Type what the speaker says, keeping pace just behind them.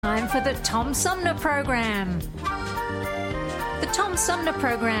Time for the Tom Sumner Program. The Tom Sumner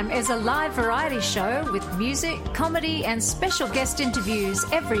Program is a live variety show with music, comedy, and special guest interviews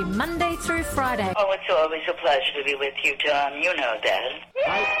every Monday through Friday. Oh, it's always a pleasure to be with you, Tom. You know that.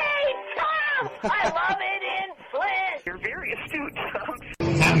 Yay, Tom! I love it in Flint! You're very astute, Tom.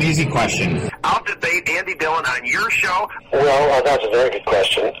 Not an easy question. I'll debate Andy Dillon on your show. Well, that's a very good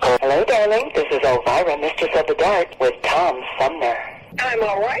question. Hello, darling. This is Elvira, Mistress of the Dark, with Tom Sumner. I'm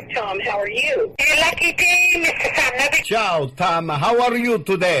all right, Tom. How are you? You lucky day, Mr. Sumner. Ciao, Tom. How are you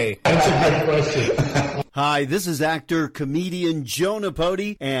today? That's a good question. Hi, this is actor, comedian Joe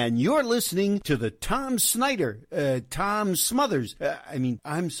Drape, and you're listening to the Tom Smothers.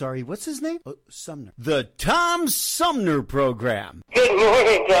 I'm sorry, what's his name? Sumner. The Tom Sumner Program. Good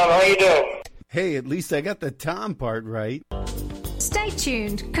morning, Tom. How you doing? Hey, at least I got the Tom part right. Stay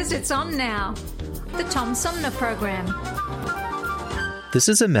tuned, because it's on now. The Tom Sumner Program. This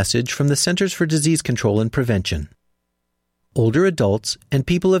is a message from the Centers for Disease Control and Prevention. Older adults and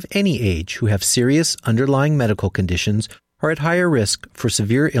people of any age who have serious underlying medical conditions are at higher risk for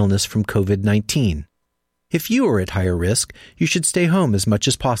severe illness from COVID-19. If you are at higher risk, you should stay home as much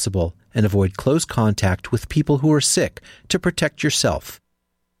as possible and avoid close contact with people who are sick to protect yourself.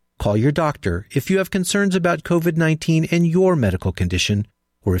 Call your doctor if you have concerns about COVID-19 and your medical condition,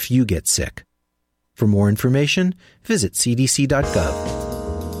 or if you get sick. For more information, visit cdc.gov.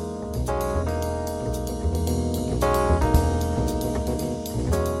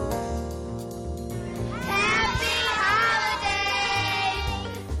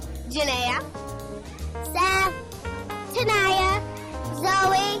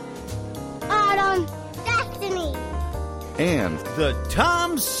 And the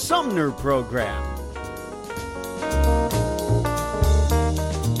Tom Sumner Program.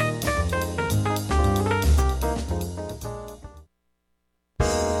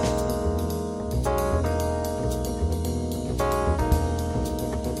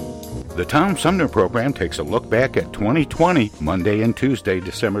 The Tom Sumner Program takes a look back at 2020, Monday and Tuesday,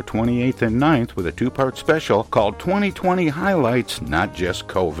 December 28th and 9th, with a two-part special called 2020 Highlights, Not Just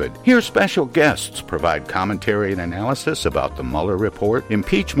COVID. Here, special guests provide commentary and analysis about the Mueller report,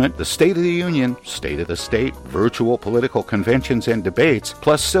 impeachment, the State of the Union, State of the State, virtual political conventions and debates,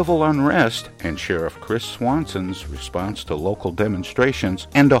 plus civil unrest, and Sheriff Chris Swanson's response to local demonstrations,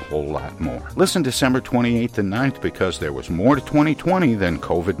 and a whole lot more. Listen December 28th and 9th because there was more to 2020 than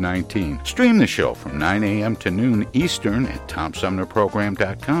COVID-19. Stream the show from 9 a.m. to noon Eastern at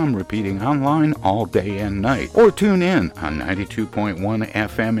TomSumnerProgram.com, repeating online all day and night. Or tune in on 92.1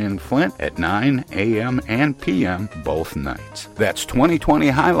 FM in Flint at 9 a.m. and p.m. both nights. That's 2020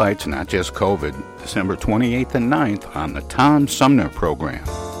 Highlights, Not Just COVID, December 28th and 9th on the Tom Sumner Program.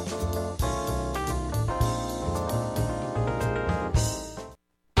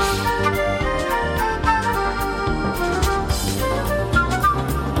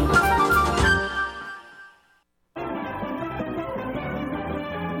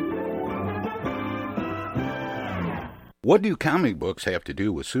 What do comic books have to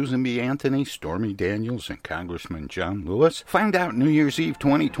do with Susan B. Anthony, Stormy Daniels, and Congressman John Lewis? Find out New Year's Eve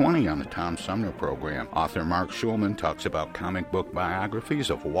 2020 on the Tom Sumner Program. Author Mark Schulman talks about comic book biographies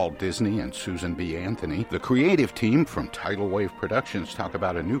of Walt Disney and Susan B. Anthony. The creative team from Tidal Wave Productions talk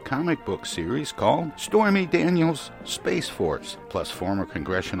about a new comic book series called Stormy Daniels Space Force. Plus, former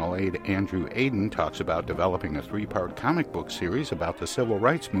congressional aide Andrew Aden talks about developing a 3-part comic book series about the civil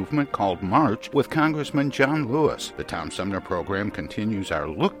rights movement called March with Congressman John Lewis. The Tom Sumner Program continues our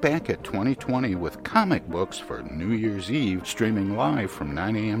look back at 2020 with comic books for New Year's Eve, streaming live from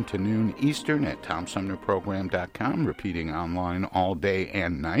 9 a.m. to noon Eastern at TomSumnerProgram.com, repeating online all day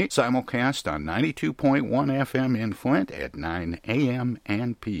and night, simulcast on 92.1 FM in Flint at 9 a.m.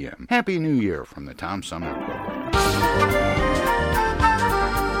 and p.m. Happy New Year from the Tom Sumner Program.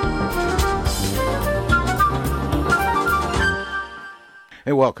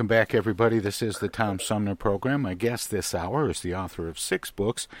 Hey, welcome back, everybody. This is the Tom Sumner Program. My guest this hour is the author of 6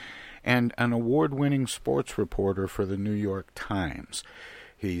 books and an award-winning sports reporter for the New York Times.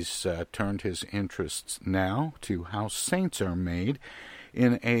 He's turned his interests now to how saints are made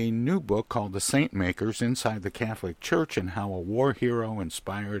in a new book called The Saint Makers Inside the Catholic Church and How a War Hero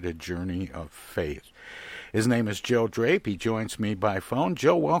Inspired a Journey of Faith. His name is Joe Drape. He joins me by phone.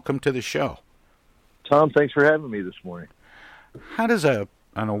 Joe, welcome to the show. Tom, thanks for having me this morning. How does an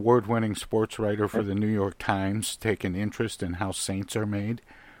award-winning sports writer for the New York Times take an interest in how saints are made?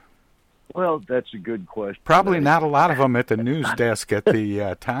 Well, that's a good question. Probably not a lot of them at the news desk at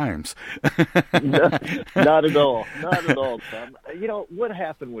the Times. Not at all. Not at all, Tom. You know, what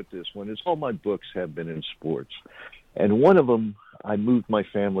happened with this one is all my books have been in sports. And one of them, I moved my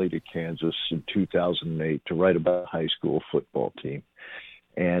family to Kansas in 2008 to write about a high school football team.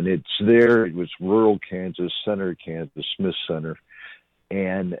 And it's there, it was rural Kansas, center Kansas, Smith Center.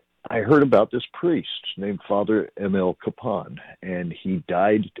 And I heard about this priest named Father M.L. Capon, and he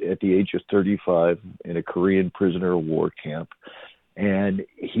died at the age of 35 in a Korean prisoner of war camp. And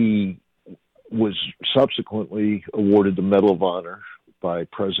he was subsequently awarded the Medal of Honor by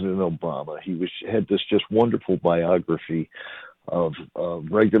President Obama. He had this just wonderful biography of a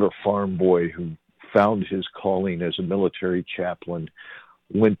regular farm boy who found his calling as a military chaplain,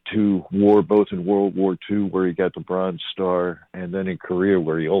 went to war both in World War II, where he got the Bronze Star, and then in Korea,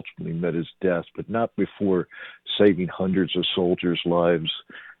 where he ultimately met his death, but not before saving hundreds of soldiers' lives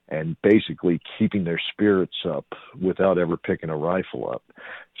and basically keeping their spirits up without ever picking a rifle up.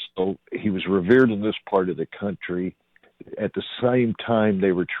 So he was revered in this part of the country. At the same time,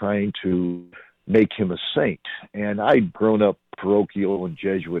 they were trying to make him a saint. And I'd grown up parochial and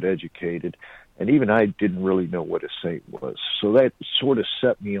Jesuit educated, and even I didn't really know what a saint was. So that sort of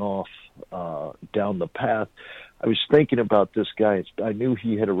set me off down the path. I was thinking about this guy. I knew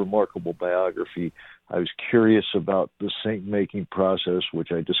he had a remarkable biography. I was curious about the saint-making process,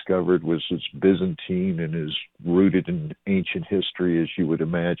 which I discovered was it's Byzantine and is rooted in ancient history, as you would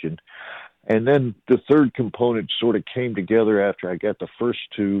imagine. And then the third component sort of came together after I got the first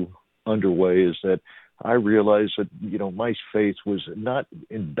two underway, is that I realized that, my faith was not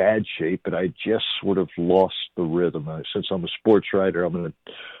in bad shape, but I just sort of lost the rhythm. Since I'm a sports writer, I'm going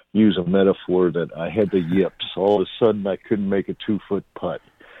to use a metaphor that I had the yips. All of a sudden, I couldn't make a 2-foot putt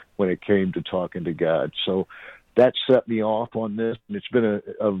when it came to talking to God. So that set me off on this, and it's been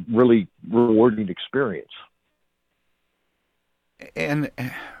a really rewarding experience. And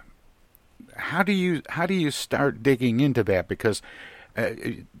how do you start digging into that? Because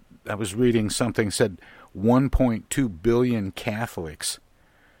I was reading something said 1.2 billion Catholics,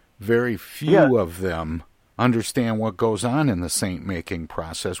 very few of them understand what goes on in the saint-making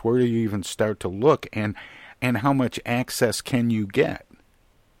process. Where do you even start to look, and how much access can you get?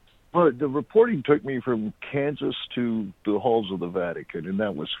 Well, the reporting took me from Kansas to the halls of the Vatican, and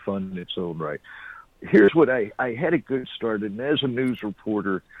that was fun in its own right. Here's what I had a good start, and as a news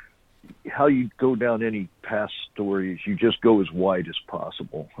reporter, how you go down any past stories, you just go as wide as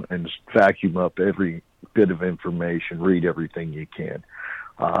possible and vacuum up every bit of information, read everything you can.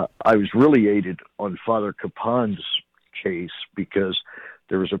 I was really aided on Father Capon's case because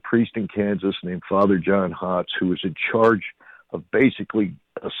there was a priest in Kansas named Father John Hotz who was in charge of basically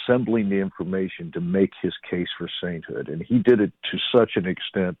assembling the information to make his case for sainthood. And he did it to such an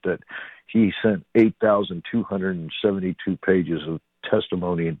extent that he sent 8,272 pages of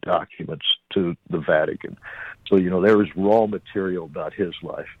testimony and documents to the Vatican. So, there was raw material about his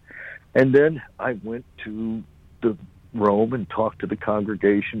life. And then I went to Rome and talked to the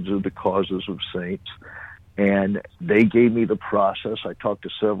congregations of the causes of saints, and they gave me the process. I talked to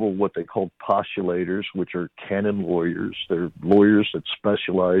several what they called postulators, which are canon lawyers. They're lawyers that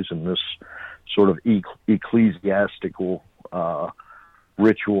specialize in this sort of ecclesiastical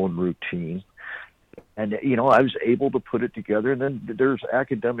ritual and routine. And, I was able to put it together. And then there's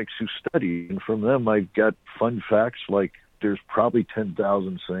academics who study. And from them, I got fun facts like there's probably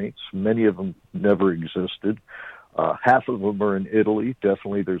 10,000 saints. Many of them never existed. Half of them are in Italy.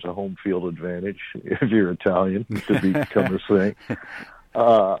 Definitely there's a home field advantage if you're Italian to become a saint.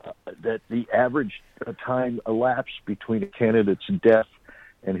 That the average time elapsed between a candidate's death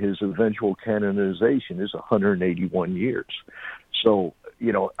and his eventual canonization is 181 years. So,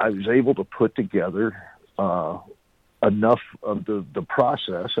 I was able to put together enough of the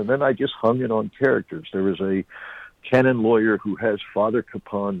process, and then I just hung it on characters. There was a canon lawyer who has Father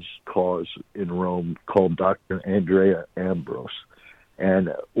Capon's cause in Rome called Dr. Andrea Ambrose.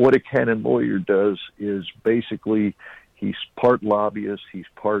 And what a canon lawyer does is basically he's part lobbyist, he's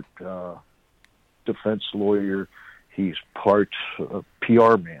part defense lawyer, he's part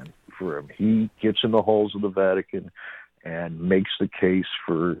PR man for him. He gets in the halls of the Vatican and makes the case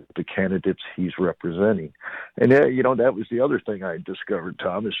for the candidates he's representing. And, that was the other thing I discovered,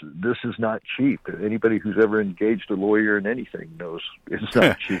 Tom, is this is not cheap. Anybody who's ever engaged a lawyer in anything knows it's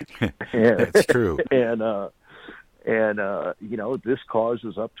not cheap. That's true. And this cause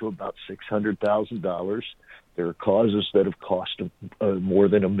is up to about $600,000. There are causes that have cost more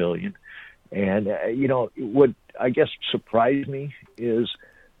than $1 million. And, what I guess surprised me is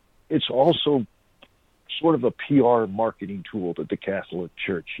it's also sort of a PR marketing tool that the Catholic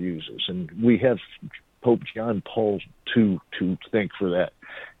Church uses. And we have Pope John Paul II to thank for that.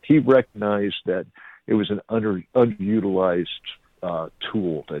 He recognized that it was an underutilized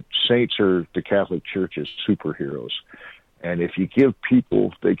tool, that saints are the Catholic Church's superheroes. And if you give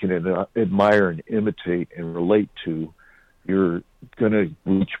people they can admire and imitate and relate to, you're going to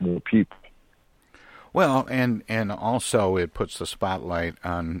reach more people. Well, and also it puts the spotlight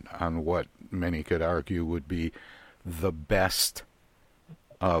on what many could argue would be the best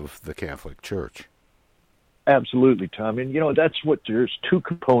of the Catholic Church. Absolutely, Tom. And, that's what there's two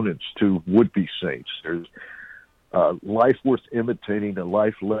components to would-be saints. There's life worth imitating, a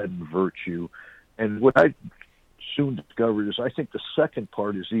life led in virtue. And what I soon discovered is I think the second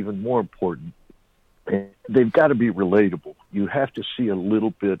part is even more important. They've got to be relatable. You have to see a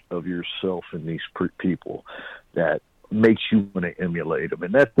little bit of yourself in these people that makes you want to emulate them.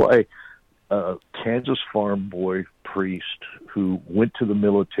 And that's why Kansas farm boy priest who went to the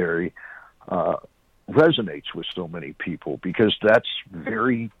military resonates with so many people, because that's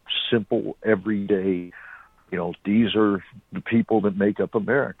very simple, everyday. These are the people that make up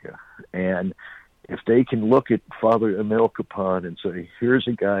America. And if they can look at Father Emil Capon and say, here's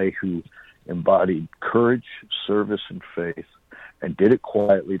a guy who embodied courage, service, and faith, and did it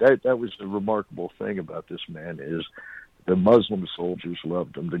quietly. That was the remarkable thing about this man, is the Muslim soldiers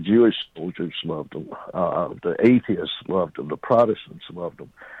loved him, the Jewish soldiers loved him, the atheists loved him, the Protestants loved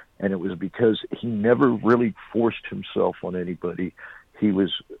him. And it was because he never really forced himself on anybody. He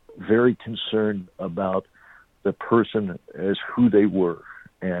was very concerned about the person as who they were,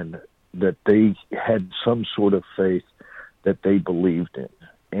 and that they had some sort of faith that they believed in.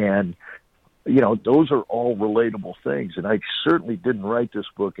 And those are all relatable things. And I certainly didn't write this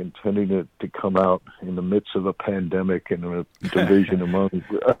book intending it to come out in the midst of a pandemic and a division among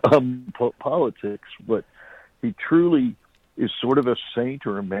politics. But he truly is sort of a saint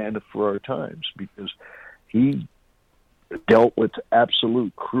or a man for our times, because he dealt with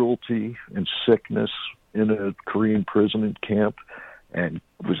absolute cruelty and sickness in a Korean prison camp and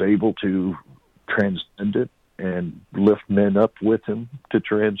was able to transcend it and lift men up with him to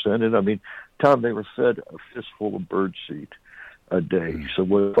transcend it. I mean, Tom, they were fed a fistful of birdseed a day. So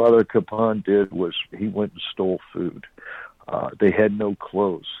what Father Capon did was he went and stole food. They had no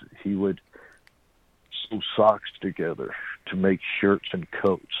clothes. He would sew socks together to make shirts and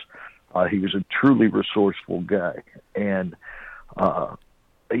coats. He was a truly resourceful guy. And,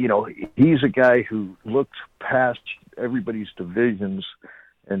 he's a guy who looked past everybody's divisions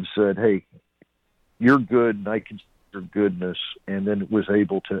and said, hey, you're good, and I consider goodness, and then was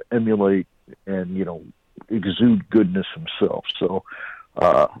able to emulate and, exude goodness himself. So,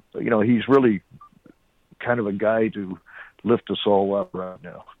 he's really kind of a guy to lift us all up right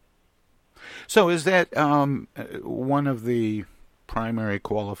now. So is that one of the primary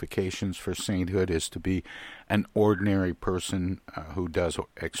qualifications for sainthood, is to be an ordinary person who does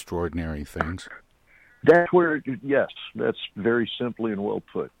extraordinary things? That's where, yes, that's very simply and well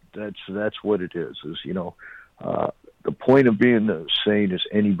put. That's what it is the point of being a saint is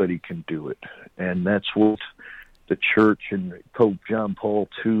anybody can do it. And that's what the church and Pope John Paul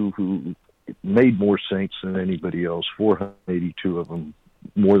II, who made more saints than anybody else, 482 of them,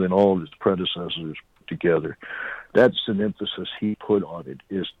 more than all of his predecessors together. That's an emphasis he put on it,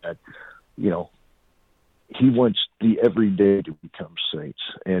 is that, he wants the everyday to become saints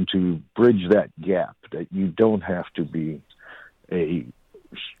and to bridge that gap, that you don't have to be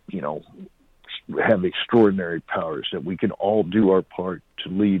have extraordinary powers, that we can all do our part to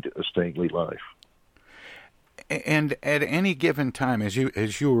lead a saintly life. And at any given time, as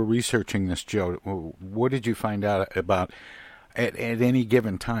you were researching this, Joe, what did you find out about at any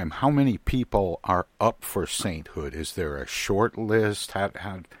given time? How many people are up for sainthood? Is there a short list? How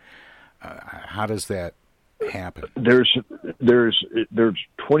does that happen? There's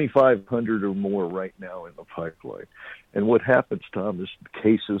 2,500 or more right now in the pipeline. And what happens, Tom, is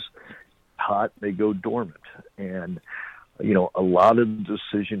cases hot, they go dormant. And, a lot of the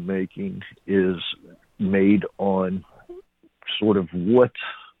decision making is made on sort of what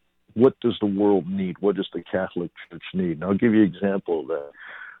does the world need? What does the Catholic Church need? And I'll give you an example of that.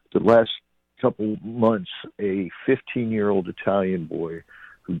 The last couple months, a 15-year-old Italian boy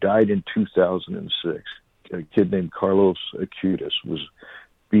who died in 2006, a kid named Carlos Acutis, was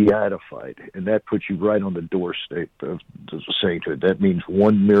beatified. And that puts you right on the doorstep of the sainthood. That means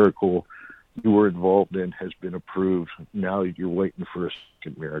one miracle you were involved in has been approved. Now you're waiting for a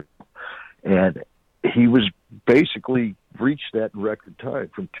second miracle. And he was basically reached that in record time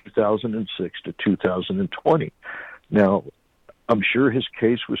from 2006 to 2020. Now, I'm sure his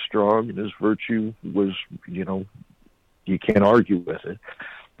case was strong and his virtue was, you can't argue with it.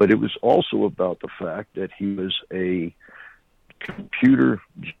 But it was also about the fact that he was a computer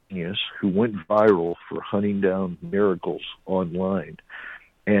genius who went viral for hunting down miracles online.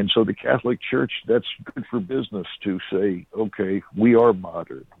 And so the Catholic Church, that's good for business to say, okay, we are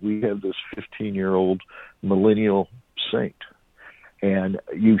modern. We have this 15-year-old millennial saint. And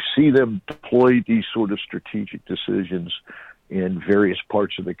you see them deploy these sort of strategic decisions in various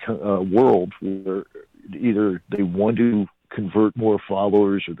parts of the world where either they want to convert more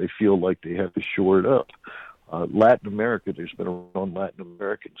followers or they feel like they have to shore it up. Latin America, there's been around Latin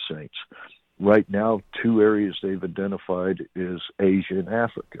American saints. Right now, 2 areas they've identified is Asia and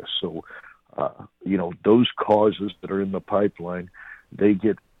Africa. So, those causes that are in the pipeline, they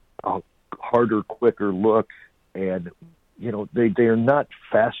get a harder, quicker look. And, they are not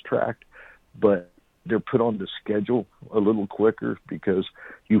fast-tracked, but they're put on the schedule a little quicker because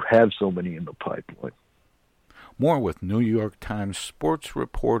you have so many in the pipeline. More with New York Times sports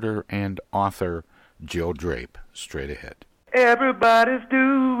reporter and author Joe Drape straight ahead. Everybody's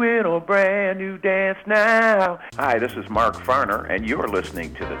doing a brand new dance now. Hi, this is Mark Farner, and you're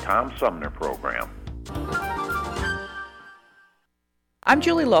listening to the Tom Sumner Program. I'm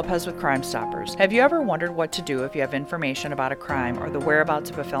Julie Lopez with Crime Stoppers. Have you ever wondered what to do if you have information about a crime or the whereabouts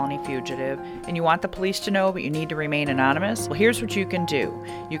of a felony fugitive and you want the police to know but you need to remain anonymous? Well, here's what you can do.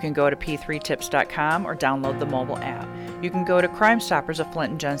 You can go to p3tips.com or download the mobile app. You can go to Crime Stoppers of Flint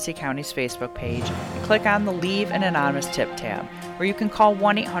and Genesee County's Facebook page and click on the Leave an Anonymous Tip tab, or you can call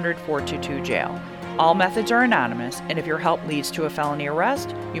 1-800-422-JAIL. All methods are anonymous, and if your help leads to a felony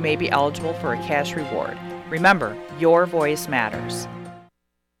arrest, you may be eligible for a cash reward. Remember, your voice matters.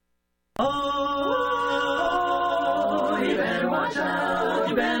 Oh, you better watch out,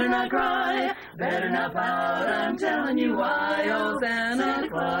 you better not cry, better not pout, I'm telling you why. Oh, Santa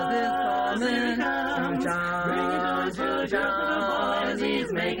Claus is coming to town, bringing toys for the boys,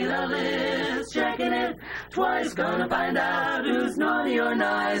 he's making a list, checking it twice, gonna find out who's naughty or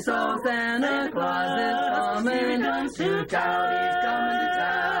nice. Oh, Santa Claus is coming to town, he's coming to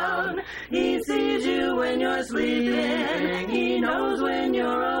town. He sees you when you're sleeping, he knows when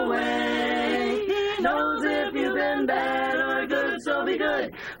you're awake, he knows if you've been bad or good, so be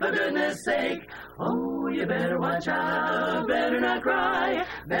good, for goodness sake. Oh, you better watch out, better not cry,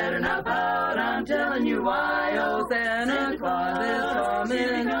 better not pout, I'm telling you why. Oh, Santa Claus is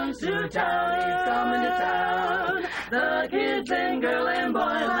coming to town, he's coming to town. The kids in girl and boy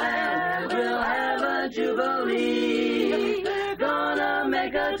land will have a jubilee, gonna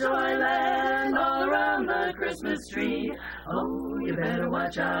make a toy land all around the Christmas tree. Oh, you better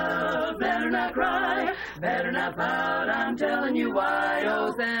watch out, better not cry, better not pout, I'm telling you why.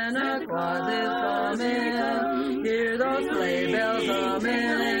 Oh, Santa Claus is coming, hear those sleigh bells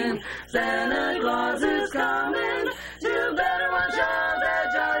humming, Santa Claus is coming, you better watch out,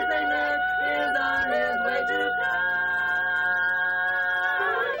 that jolly saint is on his way to come.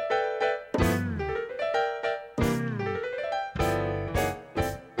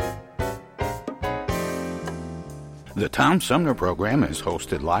 The Tom Sumner Program has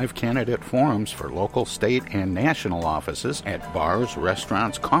hosted live candidate forums for local, state, and national offices at bars,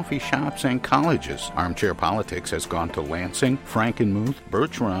 restaurants, coffee shops, and colleges. Armchair Politics has gone to Lansing, Frankenmuth,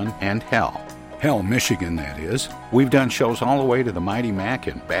 Birch Run, and Hell, Michigan, that is. We've done shows all the way to the Mighty Mac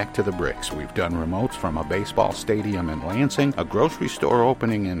and back to the Bricks. We've done remotes from a baseball stadium in Lansing, a grocery store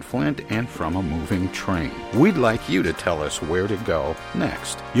opening in Flint, and from a moving train. We'd like you to tell us where to go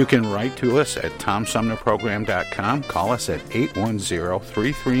next. You can write to us at TomSumnerProgram.com, call us at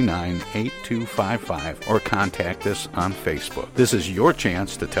 810-339-8255, or contact us on Facebook. This is your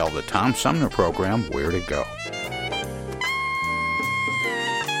chance to tell the Tom Sumner Program where to go.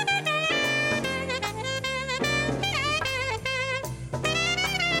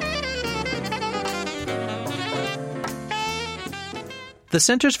 The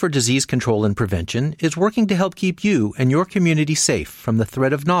Centers for Disease Control and Prevention is working to help keep you and your community safe from the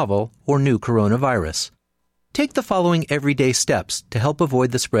threat of novel or new coronavirus. Take the following everyday steps to help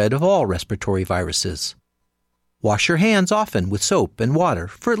avoid the spread of all respiratory viruses. Wash your hands often with soap and water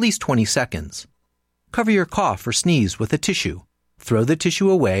for at least 20 seconds. Cover your cough or sneeze with a tissue. Throw the tissue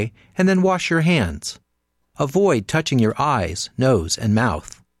away and then wash your hands. Avoid touching your eyes, nose, and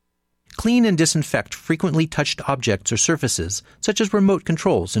mouth. Clean and disinfect frequently touched objects or surfaces, such as remote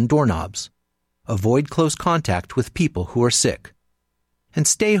controls and doorknobs. Avoid close contact with people who are sick. And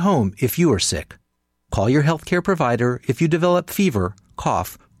stay home if you are sick. Call your healthcare provider if you develop fever,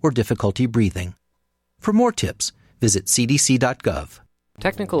 cough, or difficulty breathing. For more tips, visit cdc.gov.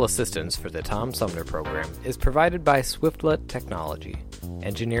 Technical assistance for the Tom Sumner Program is provided by Swiftlet Technology,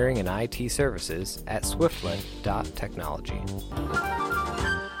 engineering and IT services at swiftlet.technology.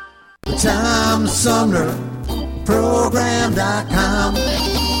 The Tom Sumner TomSumnerProgram.com.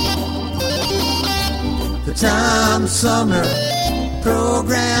 The Tom Sumner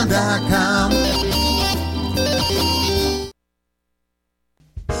Program.com.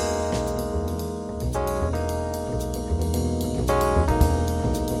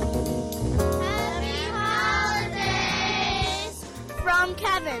 From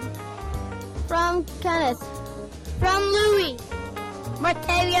Kevin. From Kenneth. From Louie.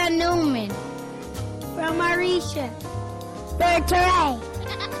 Martavia Newman. From Marisha. Bertray.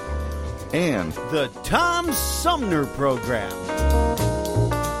 And the Tom Sumner Program.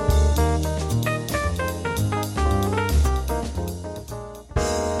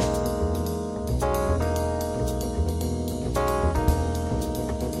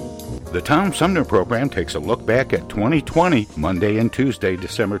 The Tom Sumner Program takes a look back at 2020, Monday and Tuesday,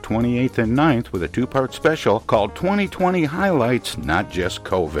 December 28th and 9th, with a two-part special called 2020 Highlights, Not Just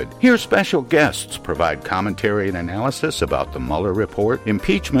COVID. Here, special guests provide commentary and analysis about the Mueller report,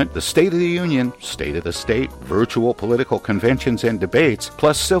 impeachment, the State of the Union, State of the State, virtual political conventions and debates,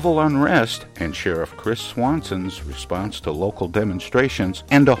 plus civil unrest, and Sheriff Chris Swanson's response to local demonstrations,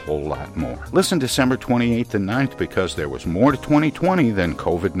 and a whole lot more. Listen December 28th and 9th because there was more to 2020 than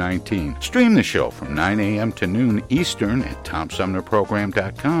COVID-19. Stream the show from 9 a.m. to noon Eastern at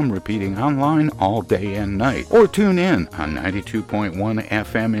TomSumnerProgram.com, repeating online all day and night. Or tune in on 92.1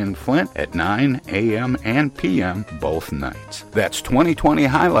 FM in Flint at 9 a.m. and p.m. both nights. That's 2020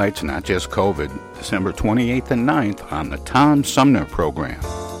 Highlights, Not Just COVID, December 28th and 9th on the Tom Sumner Program.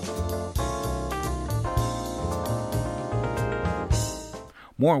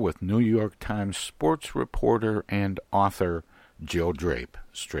 More with New York Times sports reporter and author Joe Drape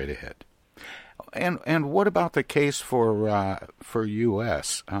straight ahead. And what about the case for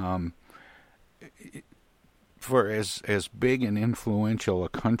U.S. For as big and influential a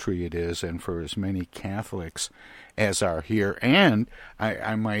country it is, and for as many Catholics as are here, and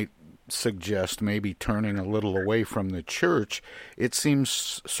I might suggest maybe turning a little away from the church, it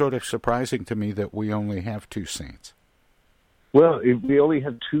seems sort of surprising to me that we only have two saints. Well, we only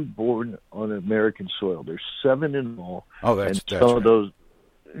have two born on American soil. There's 7 in all. Oh, that's some of right. those.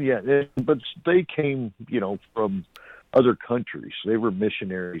 Yeah, but they came, from other countries. They were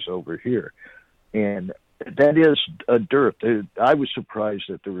missionaries over here, and that is a dearth. I was surprised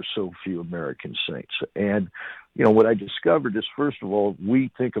that there were so few American saints. And what I discovered is, first of all, we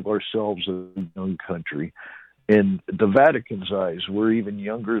think of ourselves as a young country. In the Vatican's eyes, we're even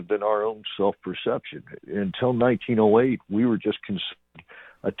younger than our own self-perception. Until 1908, we were just considered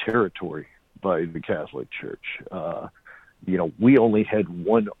a territory by the Catholic Church. We only had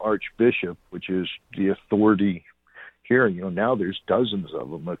one archbishop, which is the authority here. Now there's dozens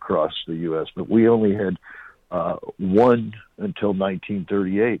of them across the U.S., but we only had one until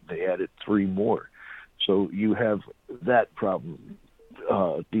 1938. They added 3 more. So you have that problem.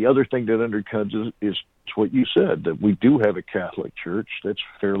 The other thing that undercuts is what you said, that we do have a Catholic Church that's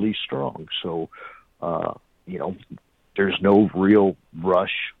fairly strong. So, there's no real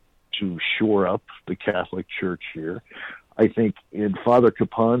rush to shore up the Catholic Church here. I think in Father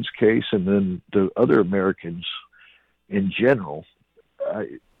Capon's case, and then the other Americans in general,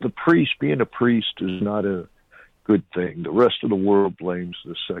 the priest, being a priest is not a good thing. The rest of the world blames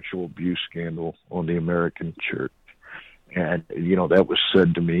the sexual abuse scandal on the American church. And, that was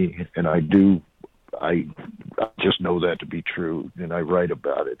said to me, and I just know that to be true, and I write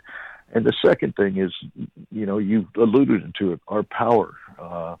about it. And the second thing is, you've alluded to it, our power.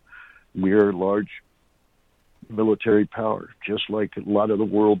 We are a large military power, just like a lot of the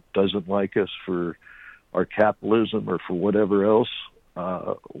world doesn't like us for our capitalism or for whatever else.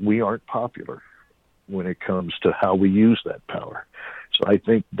 We aren't popular when it comes to how we use that power. So I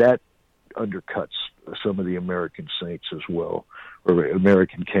think that undercuts some of the American saints as well, or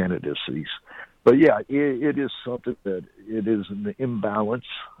American candidacies. But yeah, it is something that it is an imbalance,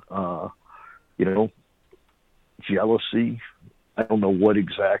 jealousy. I don't know what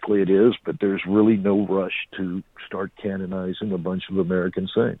exactly it is, but there's really no rush to start canonizing a bunch of American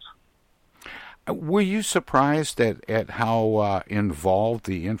saints. Were you surprised at how involved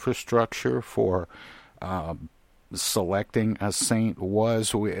the infrastructure for selecting a saint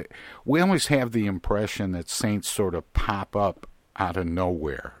was? We always have the impression that saints sort of pop up out of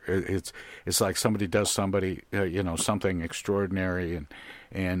nowhere. It's like somebody does something extraordinary,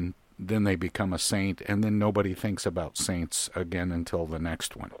 and then they become a saint, and then nobody thinks about saints again until the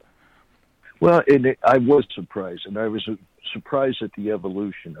next one. Well, I was surprised, and I was surprised at the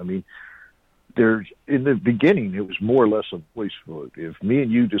evolution. I mean, in the beginning, it was more or less a voice vote. If me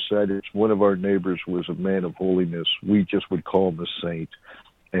and you decided one of our neighbors was a man of holiness, we just would call him a saint.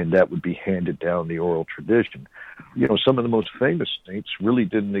 and that would be handed down the oral tradition. You know, some of the most famous saints really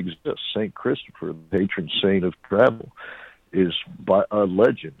didn't exist. St. Christopher, the patron saint of travel, is by a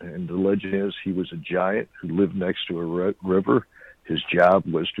legend, and the legend is he was a giant who lived next to a river. His job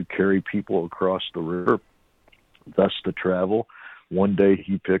was to carry people across the river, thus the travel. One day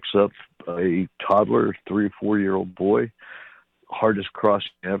he picks up a toddler, 3 or 4 year old boy, hardest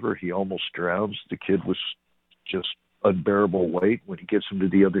crossing ever. He almost drowns. The kid was just unbearable weight. When he gets him to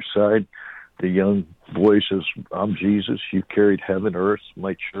the other side, the young boy says, "I'm Jesus. You carried heaven, earth,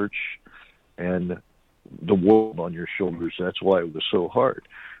 my church, and the world on your shoulders. That's why it was so hard."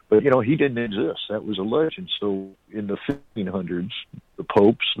 But, you know, he didn't exist. That was a legend. So in the 1500s, the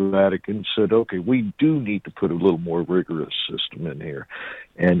popes, the Vatican said, okay, we do need to put a little more rigorous system in here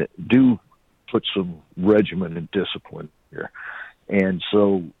and do put some regimen and discipline here. And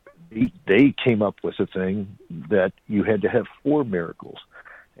so they came up with a thing that you had to have 4 miracles.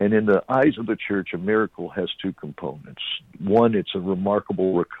 And in the eyes of the church, a miracle has 2 components. One, it's a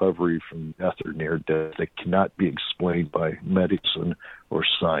remarkable recovery from death or near death that cannot be explained by medicine or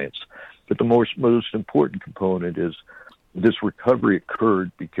science. But the most important component is this recovery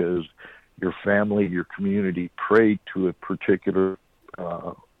occurred because your family, your community prayed to a particular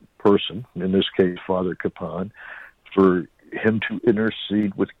person, in this case, Father Capon, for him to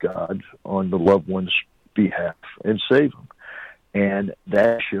intercede with God on the loved one's behalf and save them. And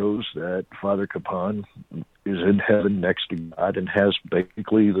that shows that Father Capon is in heaven next to God and has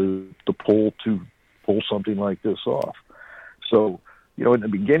basically the pull to pull something like this off. So, you know, in the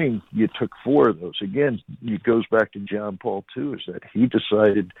beginning, you took 4 of those. Again, it goes back to John Paul II, is that he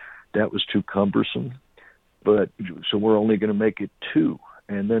decided that was too cumbersome, so we're only going to make it 2.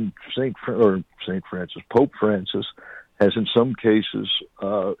 And then Pope Francis has in some cases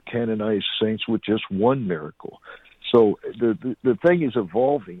canonized saints with just 1 miracle. So the thing is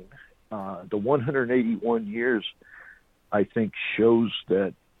evolving. The 181 years, I think, shows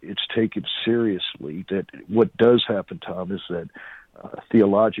that it's taken seriously. That what does happen, Tom, is that a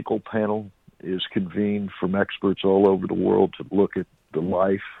theological panel is convened from experts all over the world to look at the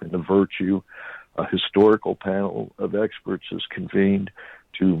life and the virtue. A historical panel of experts is convened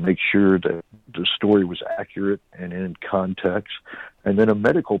to make sure that the story was accurate and in context, and then a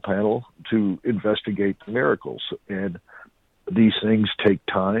medical panel to investigate the miracles. And these things take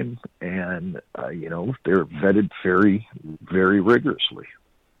time, and, they're vetted very, very rigorously.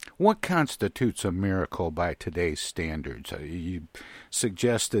 What constitutes a miracle by today's standards? You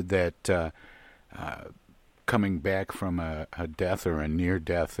suggested that coming back from a death or a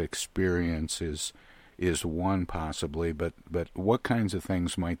near-death experience is one possibly, but what kinds of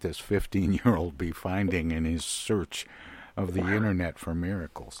things might this 15-year-old be finding in his search of the internet for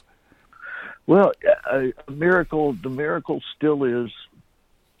miracles? Well, the miracle still is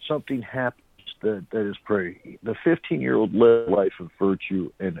something happens that is praying. The 15-year-old led a life of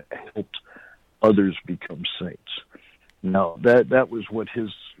virtue and helped others become saints. Now, that was what his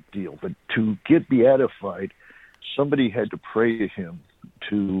deal. But to get beatified, somebody had to pray to him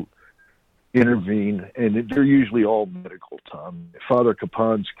to intervene, and they're usually all medical, Tom. Father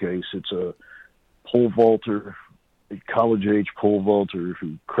Capon's case, it's a pole vaulter, a college-age pole vaulter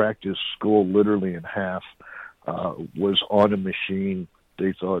who cracked his skull literally in half, was on a machine.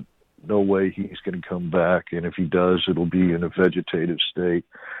 They thought, no way he's going to come back, and if he does, it'll be in a vegetative state.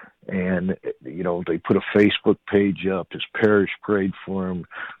 And, they put a Facebook page up. His parish prayed for him.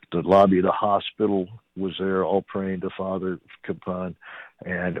 The lobby of the hospital was there, all praying to Father Capon.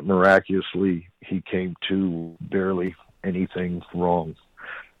 And miraculously, he came to barely anything wrong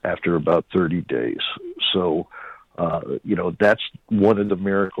after about 30 days. So, that's one of the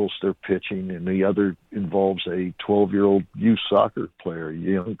miracles they're pitching. And the other involves a 12-year-old youth soccer player, a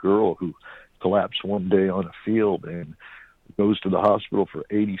young girl who collapsed one day on a field and goes to the hospital for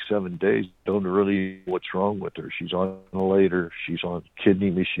 87 days. Don't really know what's wrong with her. She's on a ventilator. She's on kidney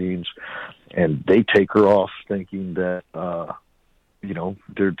machines. And they take her off thinking that,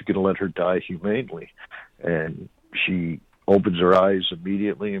 they're going to let her die humanely. And she opens her eyes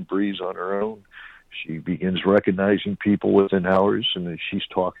immediately and breathes on her own. She begins recognizing people within hours, and then she's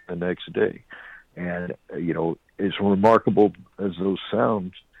talking the next day. And, as remarkable as those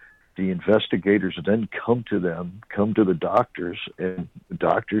sound, the investigators then come to the doctors, and the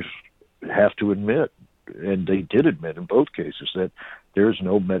doctors have to admit, and they did admit in both cases, that there's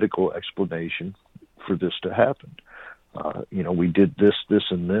no medical explanation for this to happen. We did this,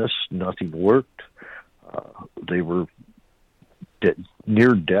 and this. Nothing worked. They were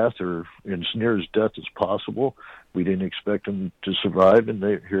near death, or as near as death as possible. We didn't expect them to survive, and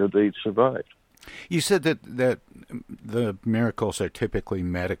here they survived. You said that the miracles are typically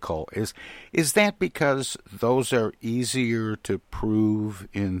medical. Is that because those are easier to prove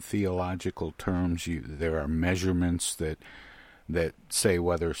in theological terms? There are measurements that say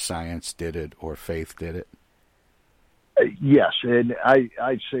whether science did it or faith did it? Yes, and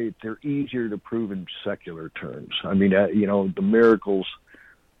I'd say they're easier to prove in secular terms. I mean, the miracles,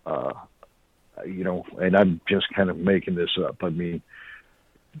 and I'm just kind of making this up. I mean,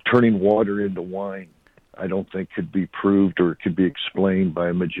 turning water into wine, I don't think could be proved or could be explained by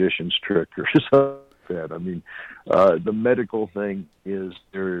a magician's trick or something like that. I mean, the medical thing is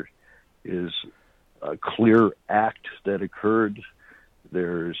there is a clear act that occurred.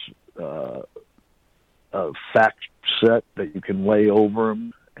 There's a fact set that you can lay over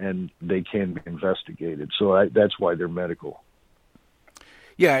them, and they can be investigated. So that's why they're medical.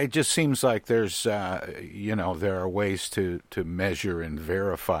 Yeah, it just seems like there's, there are ways to measure and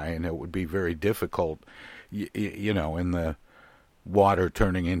verify, and it would be very difficult, in the water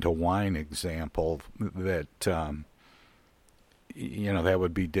turning into wine example, that, that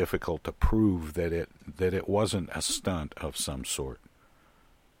would be difficult to prove that it wasn't a stunt of some sort.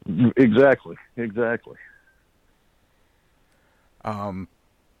 Exactly. In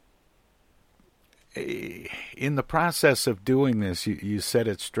the process of doing this, you said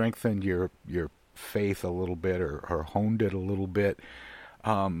it strengthened your faith a little bit or honed it a little bit.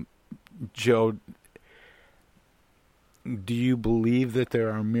 Joe, do you believe that there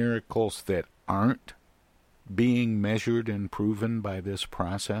are miracles that aren't being measured and proven by this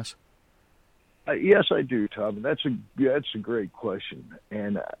process? Yes, I do, Tom. That's a great question.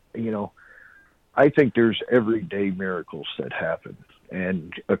 And, I think there's everyday miracles that happen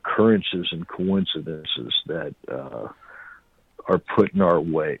and occurrences and coincidences that are put in our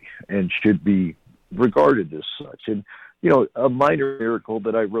way and should be regarded as such. And, a minor miracle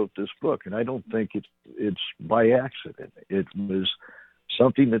that I wrote this book, and I don't think it's by accident. It was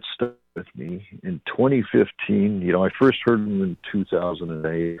something that stuck with me in 2015. I first heard him in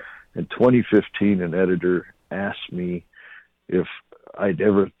 2008. In 2015, an editor asked me if I'd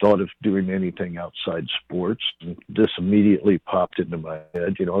ever thought of doing anything outside sports. And this immediately popped into my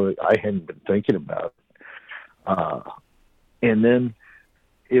head. I hadn't been thinking about it. And then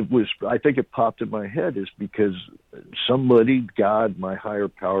I think it popped in my head is because somebody, God, my higher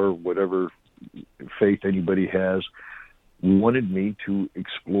power, whatever faith anybody has, wanted me to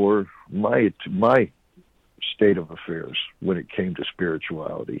explore my state of affairs when it came to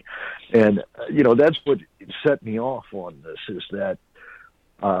spirituality. And, that's what set me off on this is that,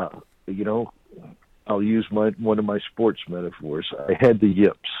 I'll use one of my sports metaphors. I had the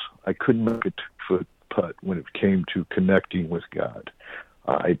yips. I couldn't make a 2-foot putt when it came to connecting with God.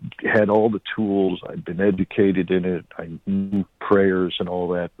 I had all the tools. I'd been educated in it. I knew prayers and all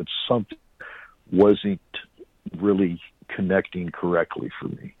that, but something wasn't really connecting correctly for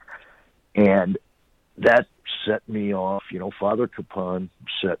me. And that set me off. Father Capon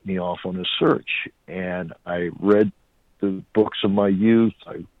set me off on a search, and I read the books of my youth.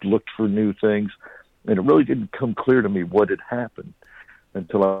 I looked for new things, and it really didn't come clear to me what had happened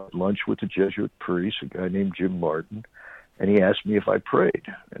until I had lunch with a Jesuit priest, a guy named Jim Martin, and he asked me if I prayed.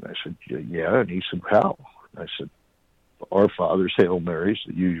 And I said, yeah. And he said, how? I said, Our Fathers, Hail Marys,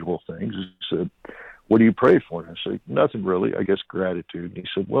 the usual things. He said, what do you pray for? And I said, nothing really, I guess gratitude. And he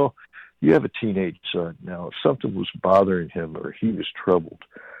said, well, you have a teenage son. Now, if something was bothering him or he was troubled,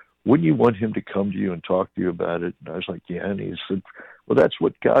 wouldn't you want him to come to you and talk to you about it? And I was like, yeah. And he said, well, that's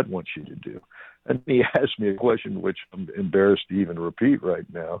what God wants you to do. And he asked me a question which I'm embarrassed to even repeat right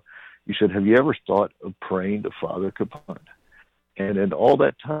now. He said, have you ever thought of praying to Father Capon? And in all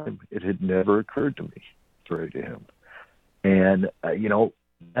that time, it had never occurred to me to pray to him. And,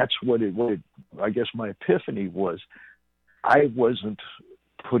 that's what I guess my epiphany was. I wasn't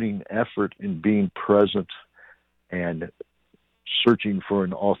putting effort in being present and searching for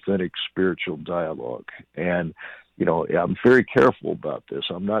an authentic spiritual dialogue. And, I'm very careful about this.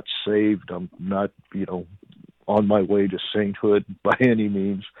 I'm not saved. I'm not, on my way to sainthood by any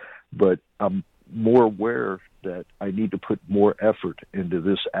means, but I'm more aware that I need to put more effort into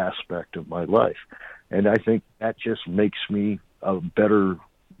this aspect of my life. And I think that just makes me a better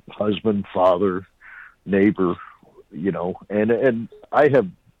husband, father, neighbor, and I have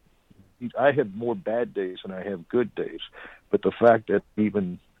more bad days than I have good days. But the fact that I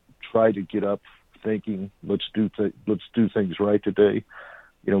even try to get up thinking, let's do things right today,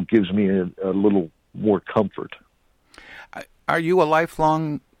 gives me a little more comfort. Are you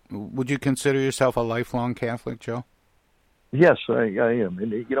would you consider yourself a lifelong Catholic, Joe? Yes, I am.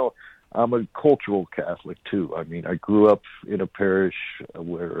 And, I'm a cultural Catholic, too. I mean, I grew up in a parish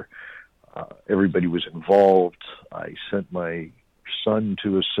where everybody was involved. I sent my son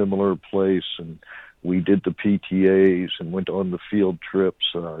to a similar place, and we did the PTAs and went on the field trips.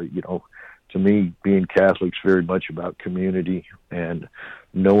 To me, being Catholic's very much about community and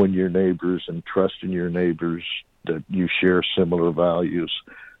knowing your neighbors and trusting your neighbors that you share similar values.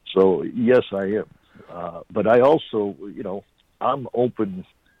 So, yes, I am. But I also, I'm open.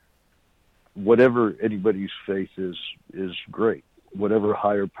 Whatever anybody's faith is great. Whatever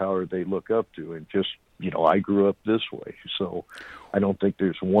higher power they look up to. And just, I grew up this way. So I don't think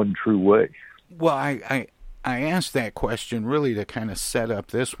there's one true way. Well, I asked that question really to kind of set up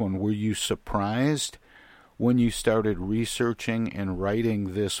this one. Were you surprised when you started researching and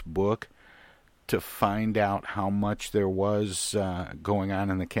writing this book to find out how much there was going on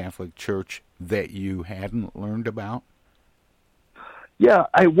in the Catholic Church that you hadn't learned about? Yeah,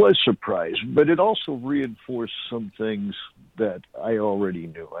 I was surprised, but it also reinforced some things that I already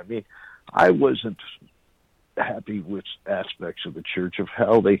knew. I mean, I wasn't happy with aspects of the church of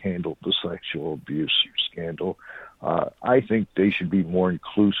how they handled the sexual abuse scandal. I think they should be more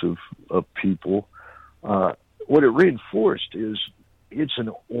inclusive of people. What it reinforced is it's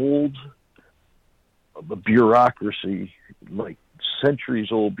an old bureaucracy, like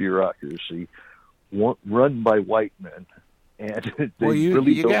centuries-old bureaucracy, run by white men. And well,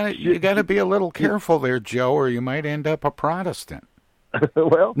 you got to be a little careful there, Joe, or you might end up a Protestant.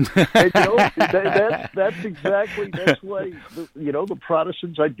 Well, that's why the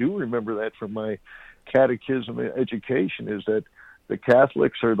Protestants. I do remember that from my catechism education, is that the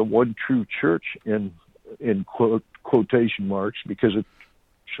Catholics are the one true church in quotation marks, because it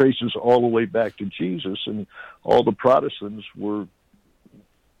traces all the way back to Jesus, and all the Protestants were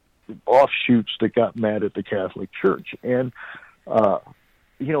offshoots that got mad at the Catholic Church. And I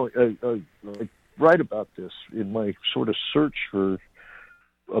write about this in my sort of search for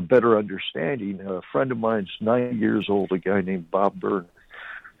a better understanding. A friend of mine's 90 years old, a guy named Bob Byrne,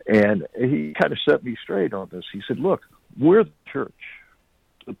 and he kind of set me straight on this. He said, look, we're the church,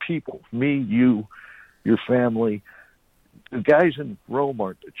 the people, me, you, your family. The guys in Rome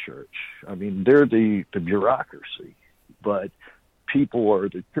aren't the church. I mean, they're the bureaucracy, but people are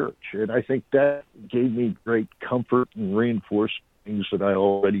the church. And I think that gave me great comfort and reinforced things that I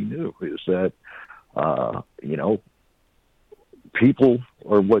already knew, is that, people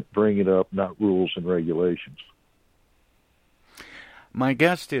are what bring it up, not rules and regulations. My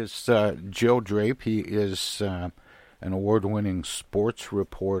guest is Joe Drape. He is an award-winning sports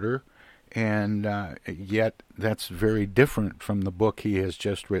reporter, and yet that's very different from the book he has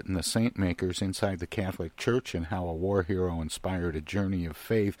just written, The Saint Makers Inside the Catholic Church and How a War Hero Inspired a Journey of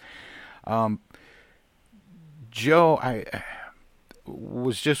Faith. Joe, I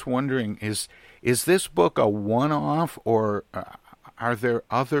was just wondering, is this book a one-off, or are there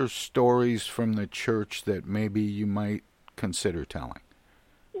other stories from the church that maybe you might consider telling?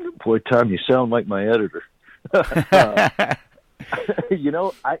 Boy, Tom, you sound like my editor. I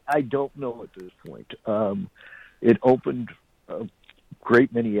don't know at this point. It opened a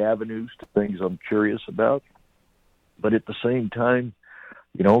great many avenues to things I'm curious about. But at the same time,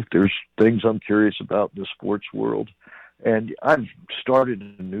 there's things I'm curious about in the sports world. And I've started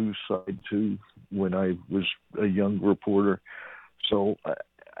a news site, too, when I was a young reporter. So,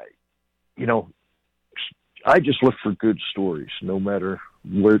 I just look for good stories, no matter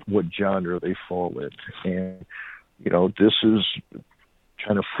what genre they fall in. And, this is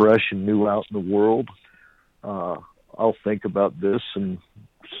kind of fresh and new out in the world. I'll think about this and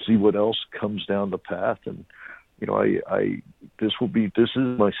see what else comes down the path. And, this is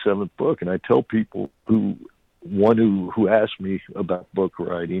my 7th book. And I tell people who ask me about book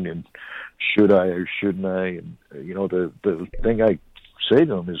writing and should I or shouldn't I, and the thing I say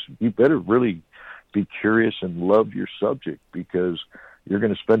to them is, you better really be curious and love your subject, because you're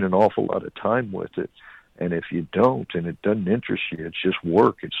going to spend an awful lot of time with it. And if you don't, and it doesn't interest you, it's just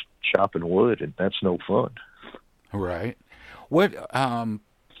work. It's chopping wood, and that's no fun. Right.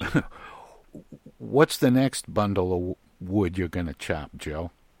 What's the next bundle of wood you're going to chop,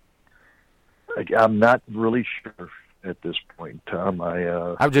 Joe? I'm not really sure at this point, Tom.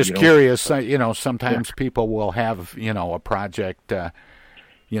 I'm just curious. Sometimes people will have, a project,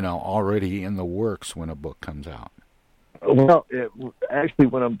 already in the works when a book comes out. Well, actually,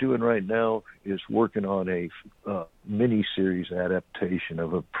 what I'm doing right now is working on a mini-series adaptation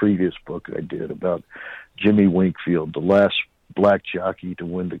of a previous book I did about Jimmy Winkfield, the last black jockey to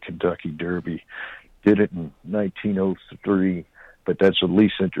win the Kentucky Derby. Did it in 1903, but that's the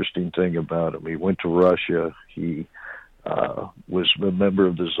least interesting thing about him. He went to Russia. He was a member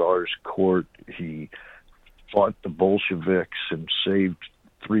of the Tsar's court. He fought the Bolsheviks and saved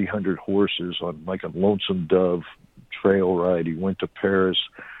 300 horses on like a Lonesome Dove trail ride. He went to Paris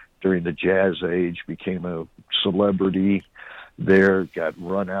during the Jazz Age, became a celebrity there, got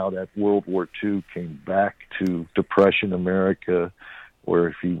run out at World War II, came back to Depression America,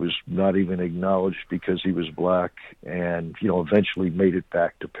 where he was not even acknowledged because he was black, and eventually made it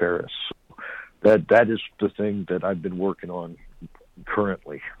back to Paris. That is the thing that I've been working on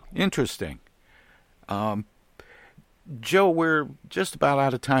currently. Interesting. Joe, we're just about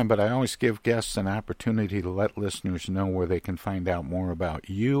out of time, but I always give guests an opportunity to let listeners know where they can find out more about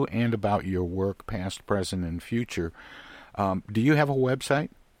you and about your work, past, present, and future. Do you have a website?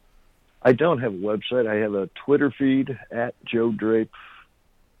 I don't have a website. I have a Twitter feed at Joe Drape,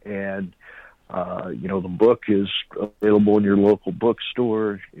 and the book is available in your local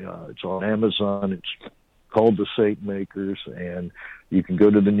bookstore. It's on Amazon. It's called The Saint Makers, and you can go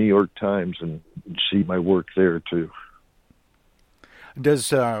to the New York Times and see my work there too.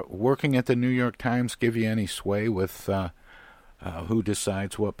 Does working at the New York Times give you any sway with who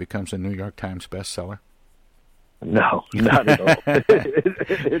decides what becomes a New York Times bestseller? No, not at all.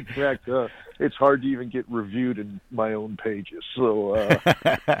 In fact, it's hard to even get reviewed in my own pages. So,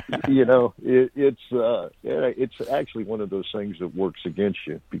 it's actually one of those things that works against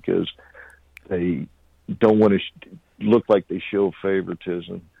you because they don't want to look like they show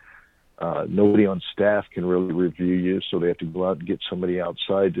favoritism. Nobody on staff can really review you, so they have to go out and get somebody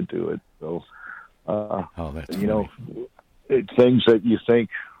outside to do it. So, that's things that you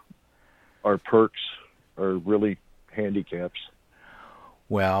think are perks are really handicaps.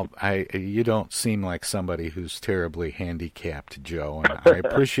 Well, you don't seem like somebody who's terribly handicapped, Joe, and I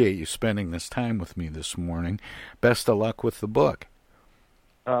appreciate you spending this time with me this morning. Best of luck with the book.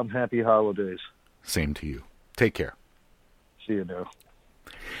 Happy holidays. Same to you. Take care. See you now.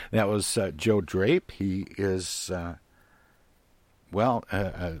 That was Joe Drape. He is, the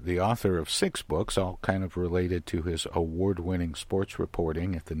author of 6 books, all kind of related to his award-winning sports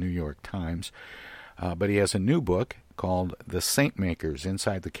reporting at the New York Times. But he has a new book called The Saint Makers,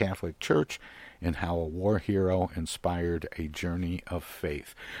 Inside the Catholic Church and How a War Hero Inspired a Journey of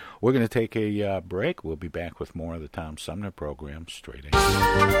Faith. We're going to take a break. We'll be back with more of the Tom Sumner program straight in.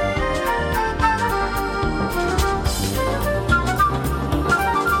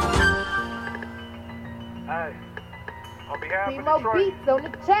 Hey, on behalf Team of Detroit, beats on the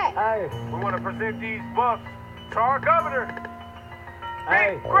chat. Hey, we want to present these bucks to our governor.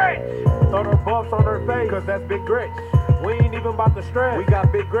 Big Gritch! Throw the buffs on her face, cause that's Big Gritch. We ain't even about to stress, we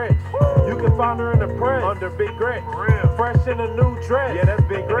got Big Gritch. You can find her in the press, under Big Gritch. Fresh in a new dress, yeah, that's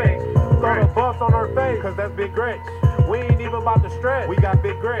Big Gritch. Throw the buffs on her face, cause that's Big Gritch. We ain't even about to stress, we got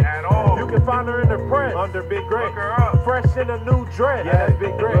Big Gritch. At all. You can find her in the press, under Big Gritch. Look her up. Fresh in a new dress, yeah, that's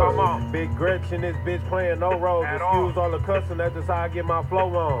Big Gritch. Come on. Big Gritch and this bitch playing no roles. At Excuse all the cussing, that's just how I get my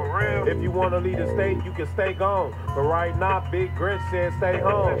flow on. For real. If you wanna lead the state, you can stay gone. But right now, Big Gritch said stay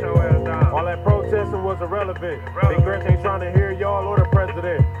home. Sit your ass down. All that protesting was irrelevant. Big Gritch ain't trying to hear y'all or the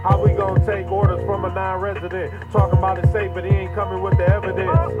president. How we gonna take orders from a non-resident? Talking about it safe, but he ain't coming with the evidence.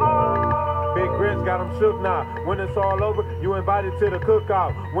 Big Gritch got him shook now. When it's all over, you invited to the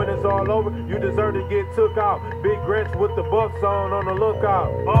cookout. When it's all over, you deserve to get took out. Big Gritch with the bucks on the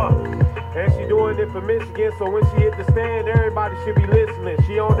lookout. And she doing it for Michigan, so when she hit the stand, everybody should be listening.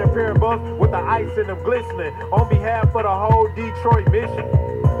 She on that pair of bucks with the ice in them glistening. On behalf of the whole Detroit mission.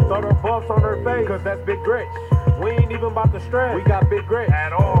 Throw the buffs on her face, cause that's Big Gritch. We ain't even about to stress, we got Big Gritch.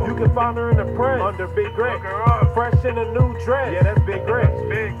 At all. You can find her in the press, under Big Gritch. Look her up. Fresh in a new dress, yeah, that's Big Gritch.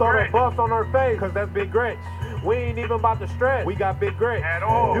 Throw the buffs on her face, cause that's Big Gritch. We ain't even about to stress, we got Big Gritch. At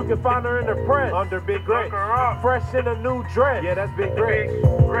all. You can find her in the press, under Big Gritch. Look her up. Fresh in a new dress, yeah, that's Big Gritch. Big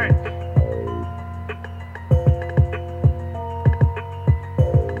Gritch.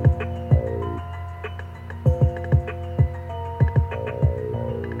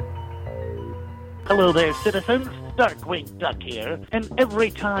 Hello there, citizens. Darkwing Duck here, and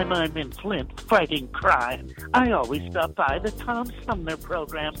every time I'm in Flint fighting crime, I always stop by the Tom Sumner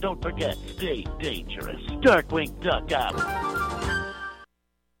program. Don't forget, stay dangerous. Darkwing Duck out.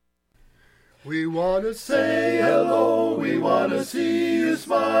 We want to say hello, we want to see you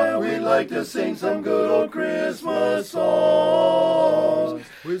smile. We'd like to sing some good old Christmas songs.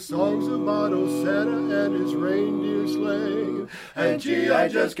 With songs about old Santa and his reindeer sleigh. And gee, I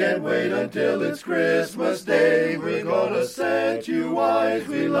just can't wait until it's Christmas Day. We're gonna set you wise,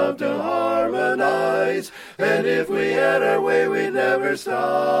 we love to harmonize. And if we had our way, we'd never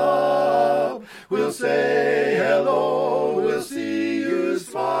stop. We'll say hello, we'll see you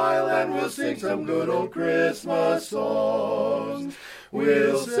smile, and we'll sing some good old Christmas songs.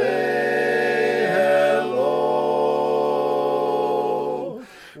 We'll say hello,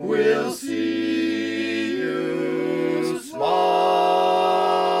 we'll see you smile,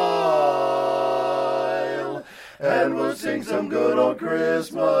 and we'll sing some good old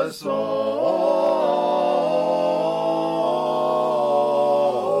Christmas songs.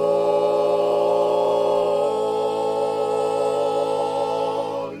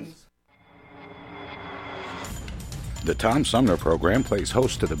 The Tom Sumner Program plays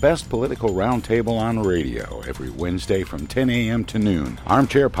host to the best political roundtable on radio every Wednesday from 10 a.m. to noon.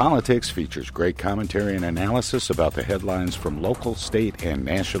 Armchair Politics features great commentary and analysis about the headlines from local, state, and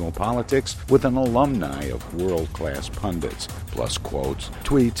national politics with an alumni of world-class pundits, plus quotes,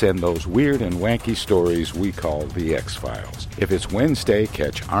 tweets, and those weird and wacky stories we call the X-Files. If it's Wednesday,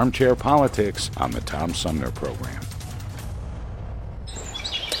 catch Armchair Politics on the Tom Sumner Program.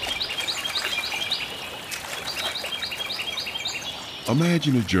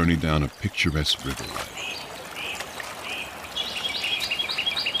 Imagine a journey down a picturesque riverway.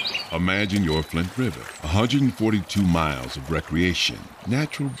 Imagine your Flint River, 142 miles of recreation,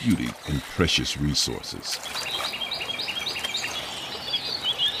 natural beauty, and precious resources.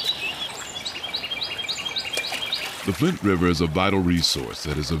 The Flint River is a vital resource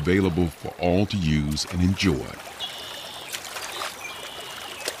that is available for all to use and enjoy.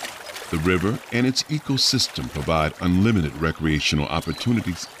 The river and its ecosystem provide unlimited recreational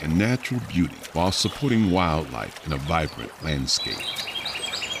opportunities and natural beauty while supporting wildlife in a vibrant landscape.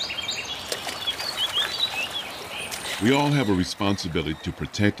 We all have a responsibility to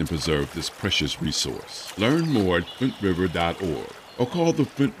protect and preserve this precious resource. Learn more at flintriver.org or call the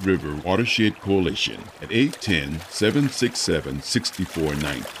Flint River Watershed Coalition at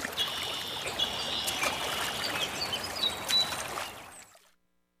 810-767-6490.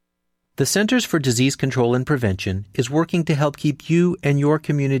 The Centers for Disease Control and Prevention is working to help keep you and your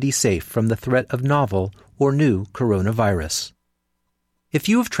community safe from the threat of novel or new coronavirus. If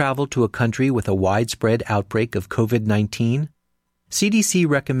you have traveled to a country with a widespread outbreak of COVID-19, CDC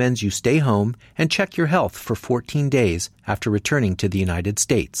recommends you stay home and check your health for 14 days after returning to the United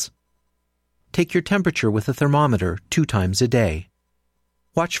States. Take your temperature with a thermometer 2 times a day.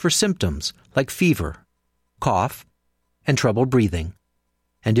 Watch for symptoms like fever, cough, and trouble breathing.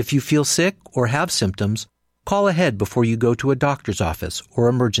 And if you feel sick or have symptoms, call ahead before you go to a doctor's office or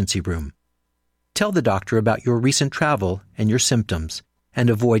emergency room. Tell the doctor about your recent travel and your symptoms,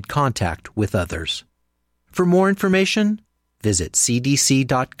 and avoid contact with others. For more information, visit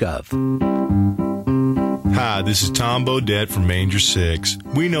cdc.gov. Hi, this is Tom Bodette from Manger 6.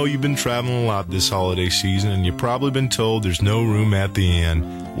 We know you've been traveling a lot this holiday season, and you've probably been told there's no room at the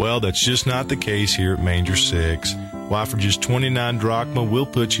inn. Well, that's just not the case here at Manger 6. Why, for just 29 drachma, we'll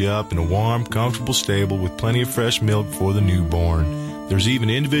put you up in a warm, comfortable stable with plenty of fresh milk for the newborn. There's even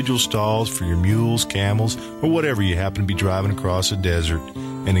individual stalls for your mules, camels, or whatever you happen to be driving across a desert.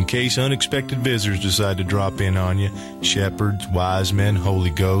 And in case unexpected visitors decide to drop in on you, shepherds, wise men, holy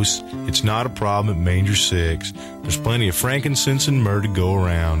ghosts, it's not a problem at Manger 6. There's plenty of frankincense and myrrh to go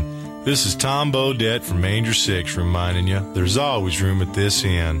around. This is Tom Bodette from Manger 6 reminding you there's always room at this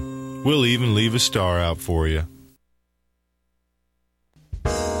inn. We'll even leave a star out for you.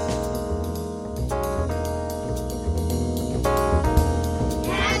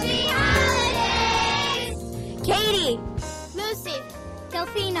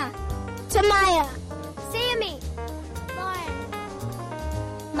 Tamaya, Sammy, Lauren,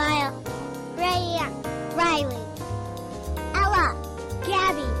 Maya, Rhea, Riley, Ella,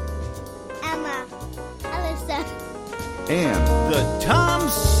 Gabby, Emma, Alyssa, and the Tom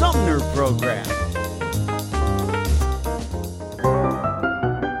Sumner Program.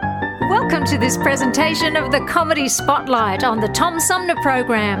 Welcome to this presentation of the Comedy Spotlight on the Tom Sumner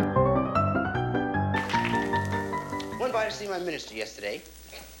Program. Went by to see my minister yesterday.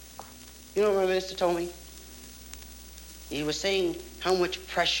 You know what my minister told me? He was saying how much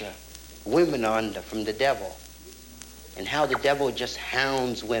pressure women are under from the devil and how the devil just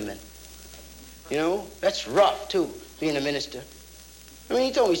hounds women. You know, that's rough, too, being a minister. I mean,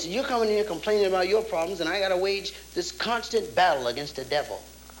 he told me, he said, you're coming in here complaining about your problems and I got to wage this constant battle against the devil.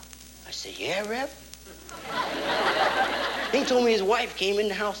 I said, yeah, Rev? He told me his wife came in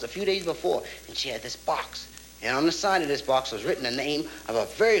the house a few days before and she had this box. And on the side of this box was written the name of a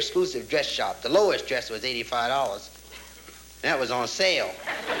very exclusive dress shop. The lowest dress was $85. That was on sale.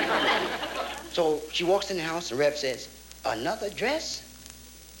 So she walks in the house and Rev says, another dress?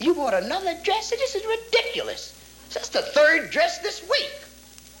 You bought another dress? This is ridiculous. That's the 3rd dress this week.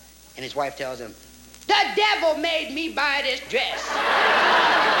 And his wife tells him, the devil made me buy this dress. Said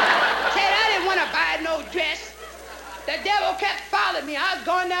I didn't want to buy no dress. The devil kept following me. I was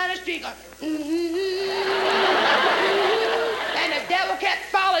going down the street going, and the devil kept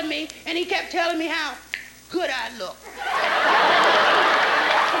following me. day, and he kept telling me how good I look.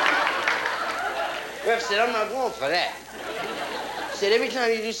 Rev said, I'm not going for that. He said, every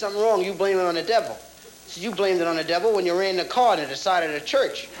time you do something wrong, you blame it on the devil. He said, you blamed it on the devil when you ran the car to the side of the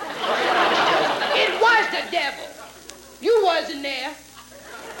church. It was the devil. You wasn't there.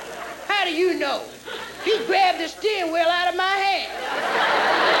 How do you know? He grabbed the steering wheel out of my hand.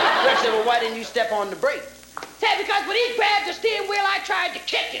 Rev said, well, why didn't you step on the brake? Said, because when he grabbed the steering wheel, I tried to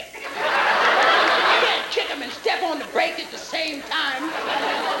kick him. I can't kick him and step on the brake at the same time.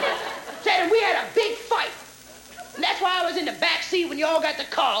 Said, and we had a big fight. And that's why I was in the back seat when you all got the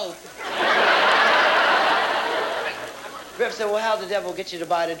car open. Rev said, well, how'd the devil get you to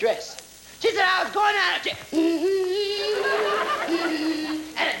buy the dress? She said, I was going out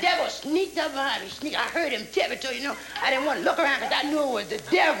and the devil sneaked up behind me. I heard him tiptoe, you know. I didn't want to look around because I knew it was the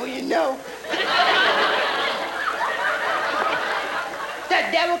devil, you know.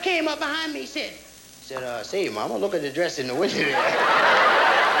 That devil came up behind me, said, say, Mama, look at the dress in the window there.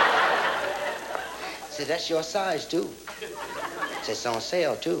 Said, that's your size, too. Said, it's on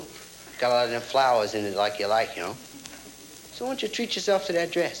sale, too. Got a lot of them flowers in it like you like, you know. So why don't you treat yourself to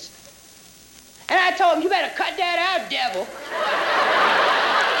that dress? And I told him, you better cut that out, devil.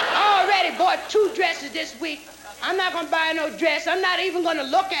 I already bought 2 dresses this week. I'm not going to buy no dress. I'm not even going to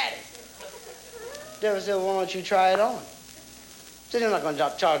look at it. The devil said, well, why don't you try it on? So they're not going to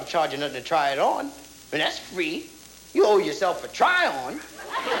charge you nothing to try it on. I mean, that's free. You owe yourself a try-on.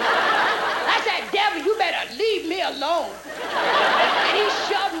 I said, devil, you better leave me alone. And he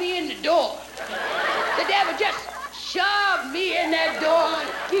shoved me in the door. The devil just shoved me in that door.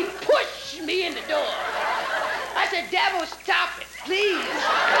 He pushed me in the door. I said, devil, stop it, please.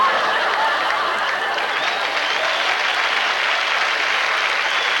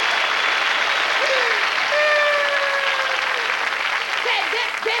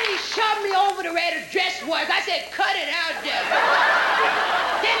 Then he shoved me over to where the dress was. I said, cut it out, devil.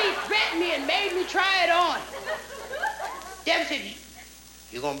 Then he threatened me and made me try it on. Devil said,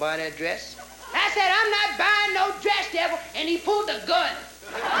 you gonna buy that dress? I said, I'm not buying no dress, devil. And he pulled the gun.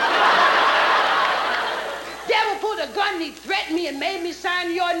 Devil pulled a gun and he threatened me and made me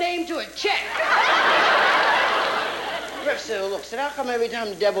sign your name to a check. Rev said, look, how come every time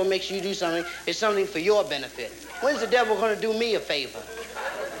the devil makes you do something, it's something for your benefit? When's the devil gonna do me a favor?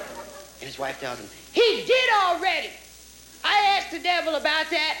 And his wife tells him, he did already. I asked the devil about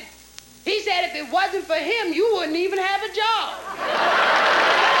that. He said if it wasn't for him, you wouldn't even have a job.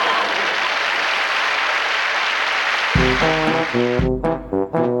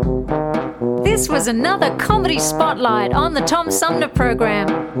 This was another comedy spotlight on the Tom Sumner Program.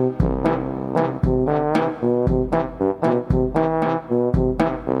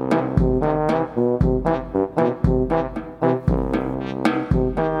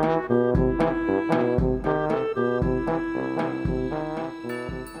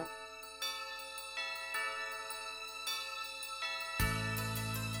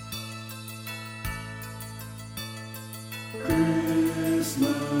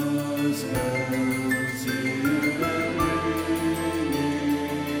 Christmas bells hear them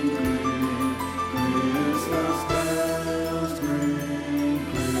ringing,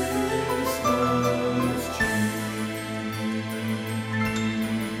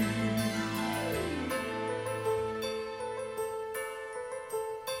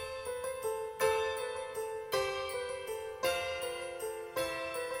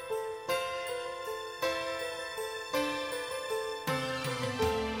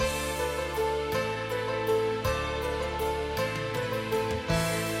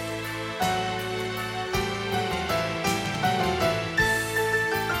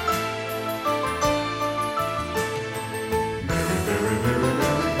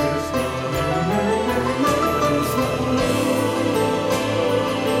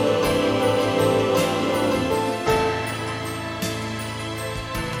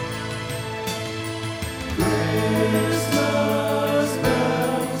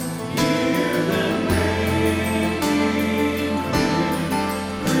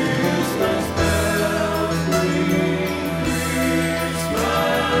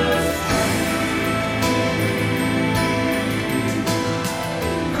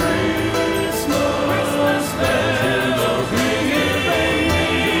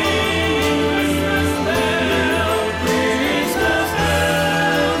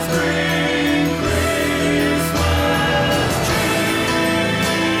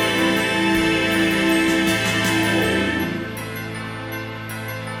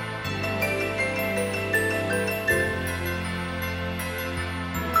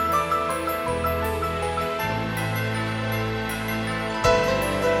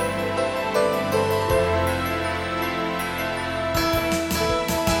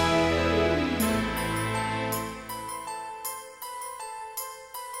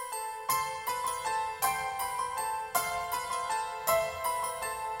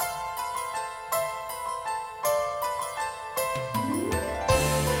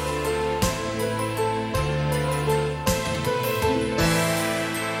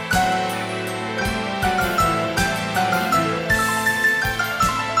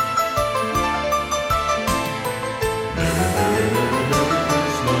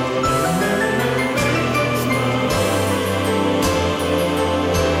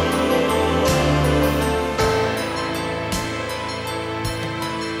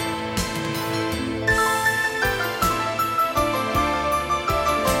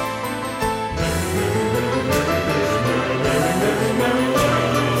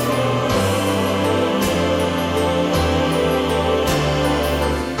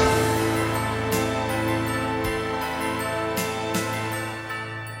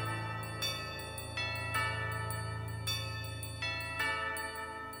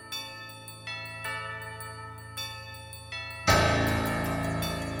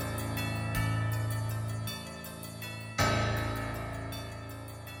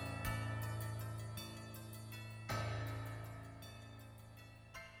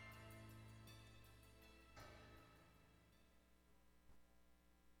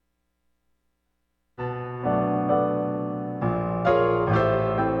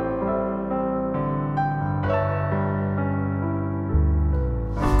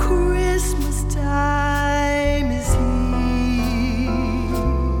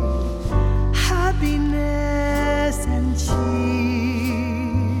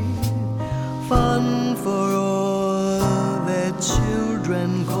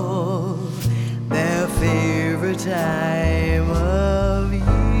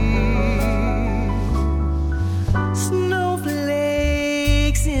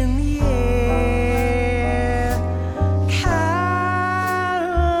 cakes in the air, carolers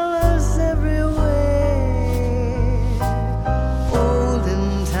everywhere,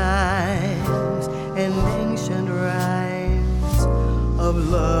 olden times and ancient rhymes of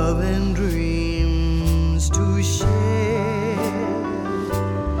love and dreams to share.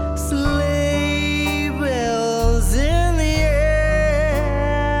 Sleigh bells in the air,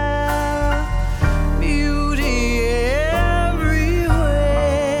 beauty everywhere.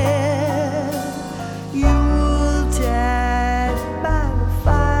 Yuletide by the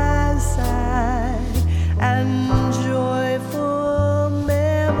fireside and joyful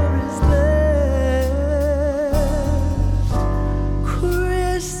memories there.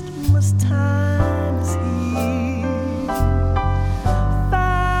 Christmas time is here,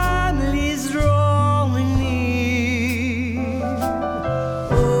 families drawing near.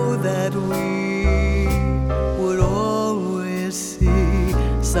 Oh, that we would always see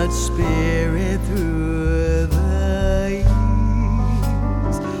such spirit through the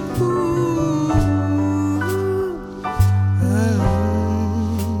years. Ooh,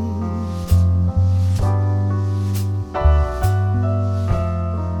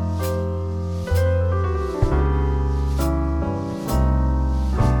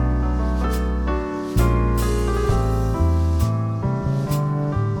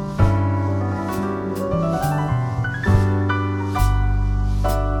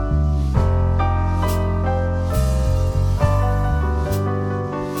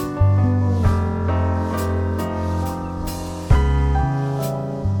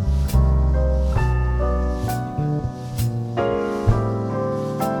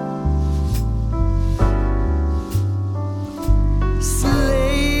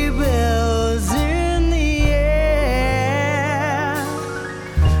 sleigh bells in the air,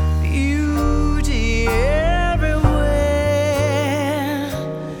 beauty everywhere.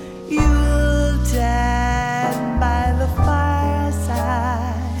 Yuletide by the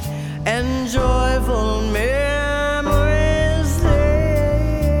fireside and joyful memories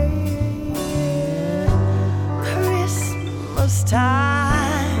there. Christmas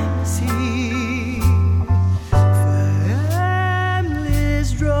time is here, families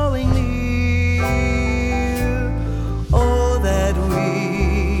drawing near. Oh, that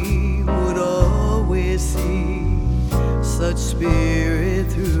we would always see such spirit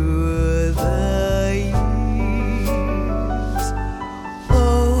through the years.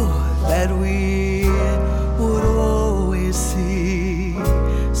 Oh, that we would always see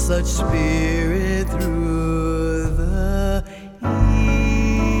such spirit through the years.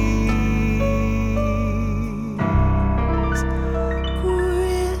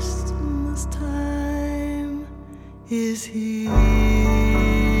 Christmas time is here.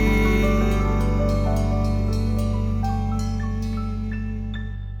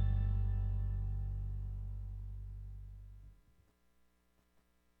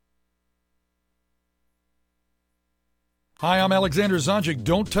 Hi, I'm Alexander Zonjic.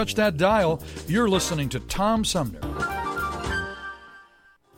 Don't touch that dial. You're listening to Tom Sumner.